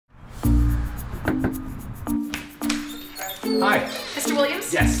Hi. Mr.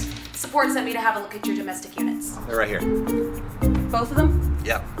 Williams? Yes. Support sent me to have a look at your domestic units. They're right here. Both of them?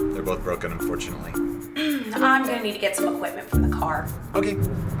 Yep. They're both broken, unfortunately. I'm gonna need to get some equipment from the car. Okay.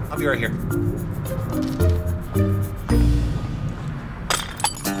 I'll be right here.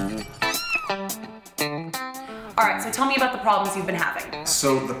 Alright, so tell me about the problems you've been having.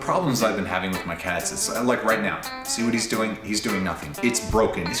 So the problems I've been having with my cats is like right now. See what he's doing? He's doing nothing. It's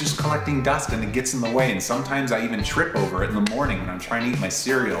broken. It's just collecting dust and it gets in the way, and sometimes I even trip over it in the morning when I'm trying to eat my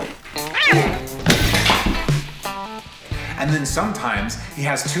cereal. And then sometimes he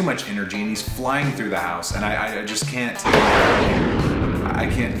has too much energy and he's flying through the house, and I just can't, I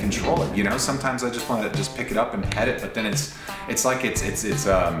can't control it, you know? Sometimes I just want to just pick it up and pet it, but then it's like it's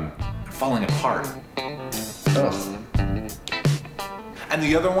falling apart. Ugh. And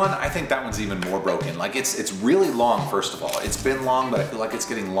the other one, I think that one's even more broken. Like it's really long, first of all. It's been long, but I feel like it's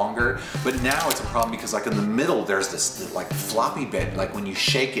getting longer. But now it's a problem because like in the middle, there's this like floppy bit. Like when you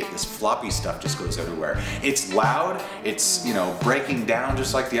shake it, this floppy stuff just goes everywhere. It's loud, it's, you know, breaking down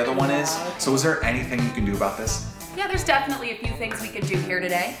just like the other one is. So is there anything you can do about this? Yeah, there's definitely a few things we can do here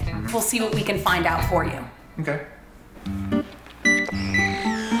today. We'll see what we can find out for you. Okay.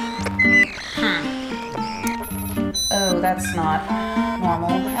 Oh, that's not normal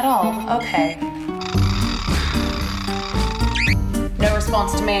at all. Okay. No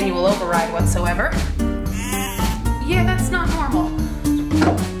response to manual override whatsoever. Yeah, that's not normal.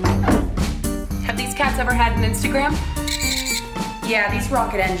 Have these cats ever had an Instagram? Yeah, these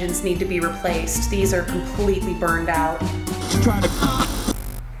rocket engines need to be replaced. These are completely burned out.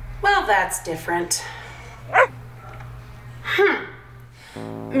 Well, that's different.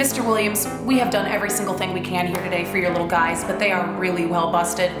 Mr. Williams, we have done every single thing we can here today for your little guys, but they are really well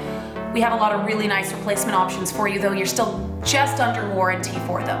busted. We have a lot of really nice replacement options for you, though you're still just under warranty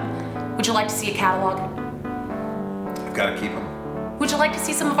for them. Would you like to see a catalog? I've got to keep them. Would you like to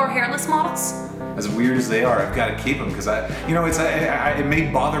see some of our hairless models? As weird as they are, I've got to keep them because you know, it may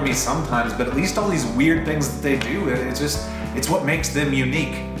bother me sometimes, but at least all these weird things that they do, it's what makes them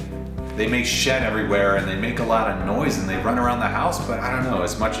unique. They may shed everywhere and they make a lot of noise and they run around the house, but I don't know,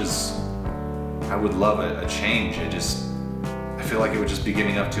 as much as I would love a change, I feel like it would just be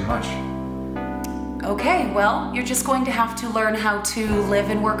giving up too much. Okay, well, you're just going to have to learn how to live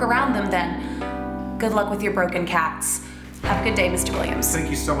and work around them then. Good luck with your broken cats. Have a good day, Mr. Williams. Thank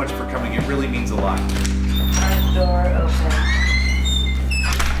you so much for coming. It really means a lot. Front door open.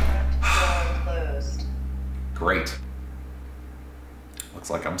 Front door closed. Great. Looks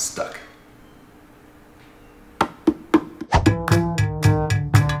like I'm stuck.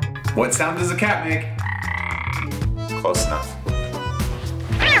 What sound does a cat make? Close enough.